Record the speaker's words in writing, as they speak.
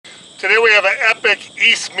Today we have an epic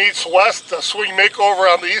East meets West, swing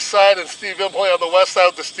makeover on the east side and Steve Imlay on the west side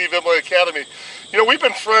of the Steve Imlay Academy. You know, we've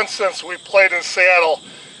been friends since we played in Seattle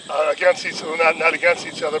against each other, not against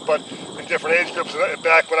each other, but in different age groups.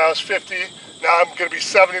 Back when I was 50, now I'm going to be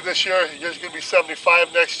 70 this year. You're going to be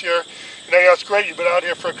 75 next year. You know, it's great. You've been out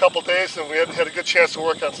here for a couple days, and we had a good chance to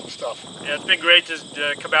work on some stuff. Yeah, it's been great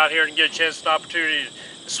to come out here and get a chance, an opportunity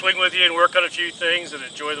to swing with you and work on a few things and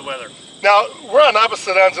enjoy the weather. Now, we're on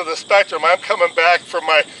opposite ends of the spectrum. I'm coming back from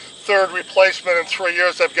my third replacement in 3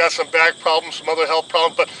 years. I've got some back problems, some other health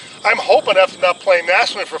problems, but I'm hoping after not playing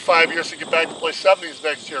nationally for 5 years to get back to play 70s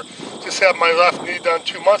next year. Just had my left knee done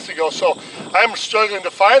 2 months ago, so I'm struggling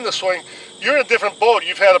to find the swing. You're in a different boat.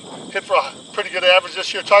 You've had a hit for a pretty good average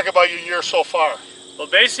this year. Talk about your year so far. Well,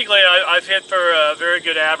 basically, I've hit for a very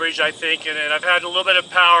good average, I think, and I've had a little bit of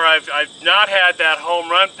power. I've not had that home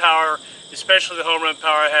run power, especially the home run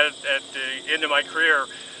power I had at the end of my career,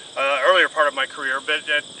 earlier part of my career. But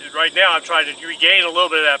right now, I'm trying to regain a little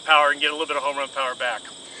bit of that power and get a little bit of home run power back.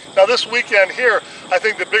 Now, this weekend here, I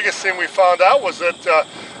think the biggest thing we found out was that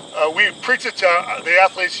we preach it to the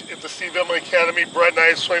athletes at the Steve Imlay Academy, Brett and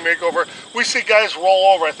I, Swing Makeover. We see guys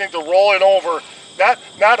roll over. I think the rolling over,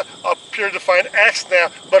 not a pure defined X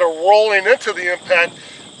snap, but a rolling into the impact.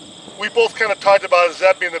 We both kind of talked about as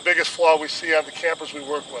that being the biggest flaw we see on the campers we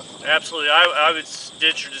work with. Absolutely. I would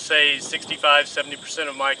venture to say 65–70%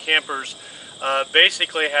 of my campers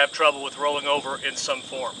basically have trouble with rolling over in some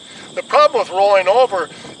form. The problem with rolling over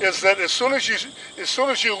is that as soon as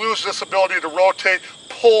you lose this ability to rotate,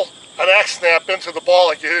 pull an X snap into the ball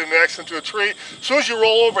like you hit an X into a tree, as soon as you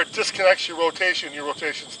roll over, it disconnects your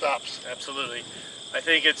rotation stops. Absolutely. I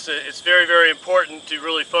think it's very, very important to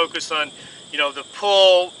really focus on, you know, the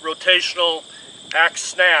pull, rotational, X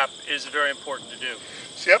snap is very important to do.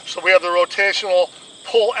 Yep, so we have the rotational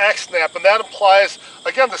pull X snap, and that implies,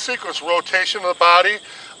 again, the sequence: rotation of the body,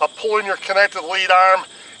 pulling your connected lead arm,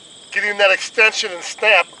 getting that extension and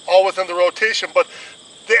snap all within the rotation. But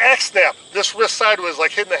the X snap, this wrist sideways,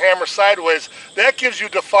 like hitting the hammer sideways, that gives you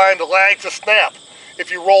defined lag to snap.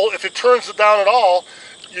 If it turns it down at all,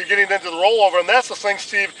 you're getting into the rollover, and that's the thing,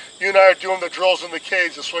 Steve, you and I are doing the drills in the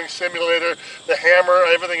cage, the swing simulator, the hammer,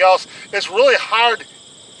 everything else. It's really hard,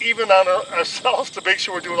 even on ourselves, to make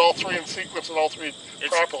sure we're doing all three in sequence and all three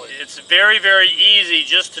properly. It's very, very easy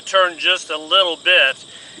just to turn just a little bit,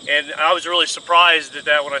 and I was really surprised at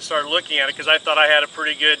that when I started looking at it, because I thought I had a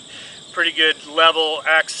pretty good level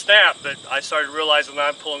X snap, but I started realizing that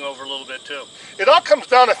I'm pulling over a little bit too. It all comes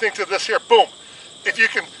down, I think, to this here. Boom. If you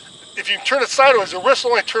can turn it sideways, the wrist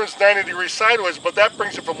only turns 90 degrees sideways, but that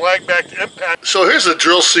brings it from lag back to impact. So here's a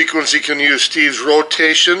drill sequence you can use, Steve's: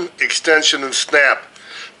 rotation, extension, and snap,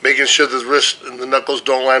 making sure the wrist and the knuckles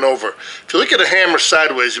don't line over. If you look at a hammer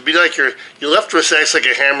sideways, it'd be like your left wrist acts like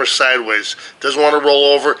a hammer sideways. Doesn't want to roll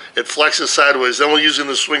over, it flexes sideways. Then we're using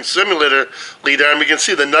the swing simulator lead arm. You can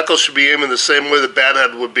see the knuckles should be aiming the same way the bat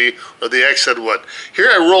head would be, or the X head would. Here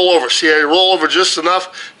I roll over. See, I roll over just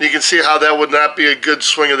enough, and you can see how that would not be a good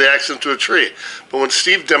swing of the X into a tree. But when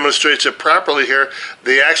Steve demonstrates it properly here,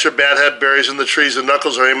 the X or bat head buries in the trees, the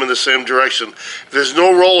knuckles are aiming the same direction. If there's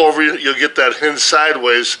no rollover, you'll get that hinge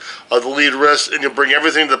sideways of the lead wrist, and you'll bring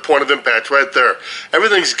everything to the point of impact right there.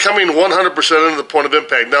 Everything's coming 100% into the point of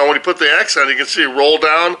impact. Now when you put the X on, you can see roll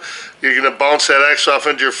down, you're going to bounce that X off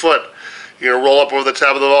into your foot. You're going to roll up over the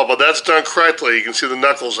top of the ball, but that's done correctly. You can see the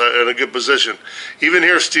knuckles are in a good position. Even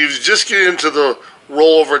here, Steve's just getting into the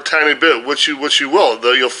rollover a tiny bit, which you will.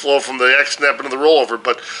 Though you'll flow from the X snap into the rollover.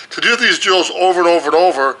 But to do these drills over and over and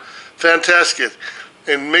over, fantastic.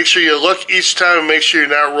 And make sure you look each time and make sure you're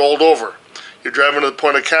not rolled over. You're driving to the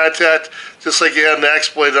point of contact, just like you had an X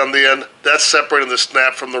blade on the end. That's separating the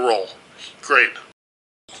snap from the roll. Great.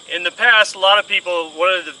 In the past, a lot of people,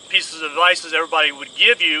 one of the pieces of advice everybody would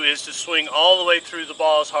give you is to swing all the way through the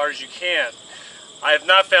ball as hard as you can. I have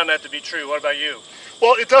not found that to be true. What about you?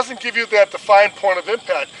 Well, it doesn't give you that defined point of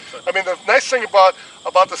impact. I mean, the nice thing about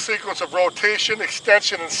the sequence of rotation,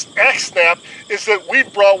 extension, and X snap is that we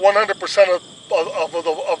brought 100% of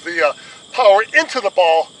the power into the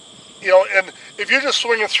ball. You know, and if you're just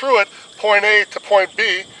swinging through it, point A to point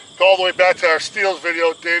B, go all the way back to our Steels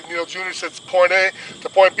video, Dave Neal Jr. says point A to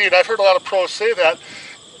point B, and I've heard a lot of pros say that,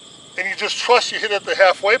 and you just trust you hit it at the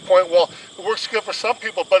halfway point. Well, it works good for some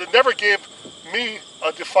people, but it never gave me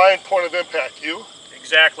a defined point of impact. You?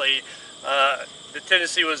 Exactly. The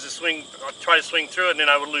tendency was to try to swing through it, and then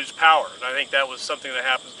I would lose power, and I think that was something that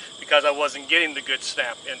happens because I wasn't getting the good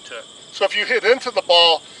snap into it. So if you hit into the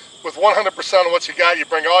ball with 100% of what you got, you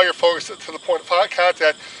bring all your focus to the point of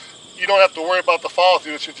contact, you don't have to worry about the follow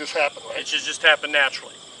through. It should just happen, right? It should just happen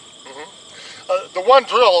naturally. The one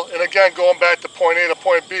drill, and again, going back to point A to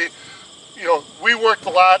point B, you know, we worked a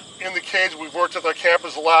lot in the cage. We've worked with our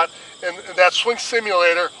campers a lot, and that swing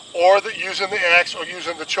simulator, or using the axe, or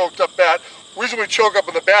using the choked up bat. The reason we choke up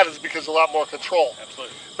in the bat is because a lot more control.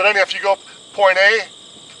 Absolutely. But anyhow, if you go point A,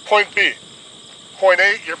 point B. Point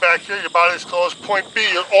A, you're back here, your body's closed. Point B,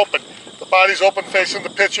 you're open. The body's open facing the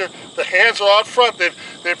pitcher. The hands are out front.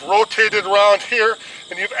 They've rotated around here,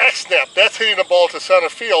 and you've X-snapped. That's hitting the ball to center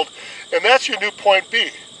field, and that's your new point B.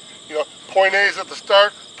 You know, point A is at the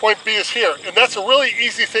start, point B is here, and that's a really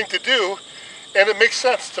easy thing to do, and it makes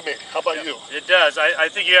sense to me. How about you? It does. I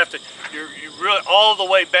think you have to, you're really all the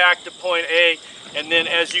way back to point A, and then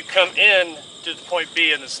as you come in to the point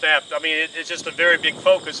B in the snap, I mean, it's just a very big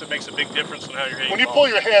focus. It makes a big difference in how you're hitting When you the pull ball.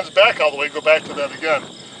 your hands back all the way, go back to that again.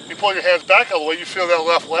 You pull your hands back all the way, you feel that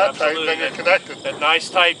left lat tight, and then you're connected. That nice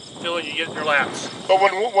tight feeling you get in your lats. But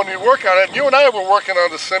when we work on it, you and I were working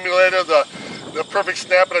on the simulator, the perfect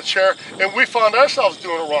snap in a chair, and we found ourselves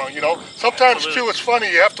doing it wrong, you know. Sometimes, too, it's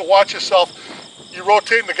funny, you have to watch yourself. You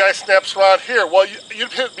rotate and the guy snaps around here. Well, you'd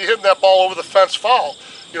be hitting that ball over the fence foul,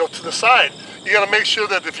 you know, to the side. You got to make sure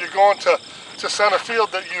that if you're going to center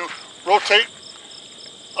field that you rotate,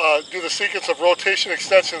 do the sequence of rotation,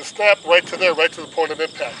 extension, and snap right to there, right to the point of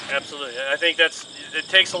impact. Absolutely. I think it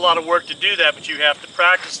takes a lot of work to do that, but you have to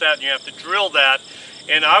practice that and you have to drill that.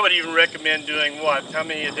 And I would even recommend doing what? How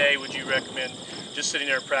many a day would you recommend just sitting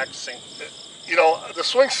there practicing? You know, the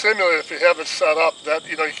swing simulator, if you have it set up, that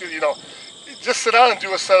you know, just sit down and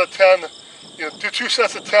do a set of 10. You know, do 2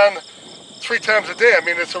 sets of 10 3 times a day. I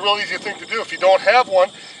mean, it's a real easy thing to do. If you don't have one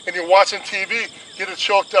and you're watching TV, get a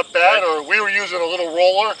choked up bat, or we were using a little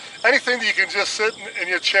roller, anything that you can just sit in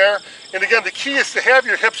your chair. And again, the key is to have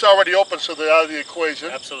your hips already open so they're out of the equation.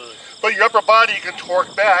 Absolutely. But your upper body you can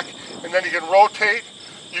torque back, and then you can rotate,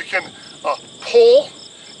 you can pull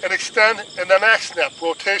and extend, and then X-snap,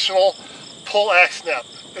 rotational pull X-snap.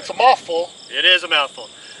 It's a mouthful. It is a mouthful.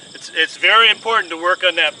 It's very important to work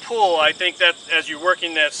on that pull. I think that as you're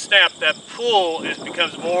working that snap, that pull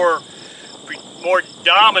becomes more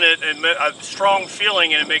dominant and a strong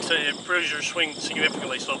feeling, and it improves your swing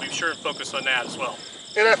significantly. So be sure and focus on that as well.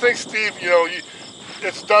 And I think, Steve, you know,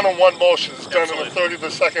 it's done in one motion. It's done in a 30th of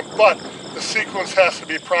a second, but the sequence has to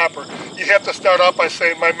be proper. You have to start out by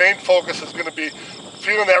saying, my main focus is going to be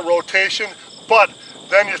feeling that rotation, but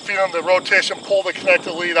then you're feeling the rotation pull to connect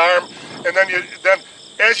the lead arm, and then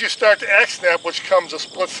as you start to X-snap, which comes a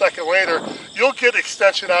split second later, you'll get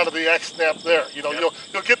extension out of the X-snap there. You know,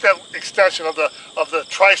 you'll get that extension of the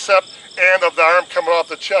tricep and of the arm coming off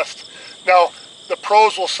the chest. Now, the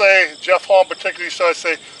pros will say, Jeff Hall in particular, started to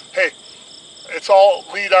say, hey, it's all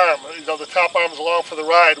lead arm. You know, the top arm is along for the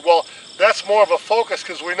ride. Well, that's more of a focus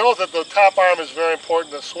because we know that the top arm is very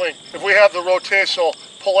important to swing. If we have the rotational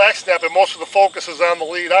pull X-snap and most of the focus is on the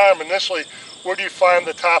lead arm initially, where do you find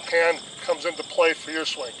the top hand comes into play for your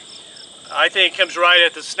swing? I think it comes right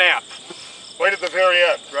at the snap. Right at the very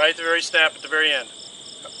end. Right at the very snap at the very end.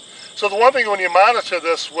 So the one thing when you monitor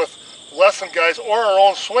this with lesson guys or our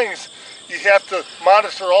own swings, you have to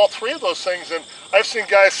monitor all 3 of those things. And I've seen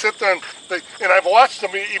guys sit there and I've watched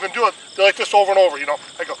them even do it. They're like this over and over, you know.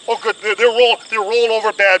 I go, oh good, they're rolling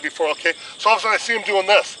over bad before, okay. So all of a sudden I see them doing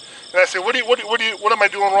this. And I say, what am I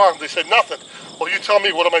doing wrong? They say, nothing. Well, you tell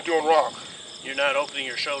me, what am I doing wrong? You're not opening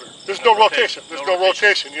your shoulder. There's no rotation. There's no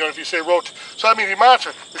rotation. You know, if you say rotate. So I mean, you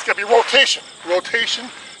monitor, it's got to be rotation. Rotation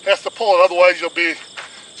has to pull it, otherwise you'll be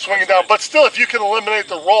swinging down. But still, if you can eliminate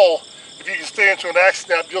the roll, if you can stay into an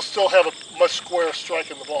X-snap, you'll still have a much squarer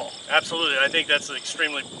strike in the ball. Absolutely. I think that's an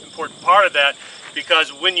extremely important part of that,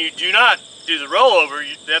 because when you do not do the rollover,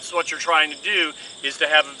 that's what you're trying to do, is to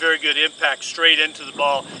have a very good impact straight into the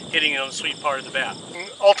ball, hitting it on the sweet part of the bat. And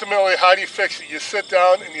ultimately, how do you fix it? You sit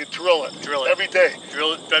down and you drill it. Drill it. Every day.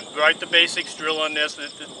 Drill it, write the basics, drill on this.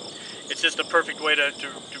 It's just a perfect way to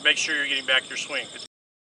make sure you're getting back your swing.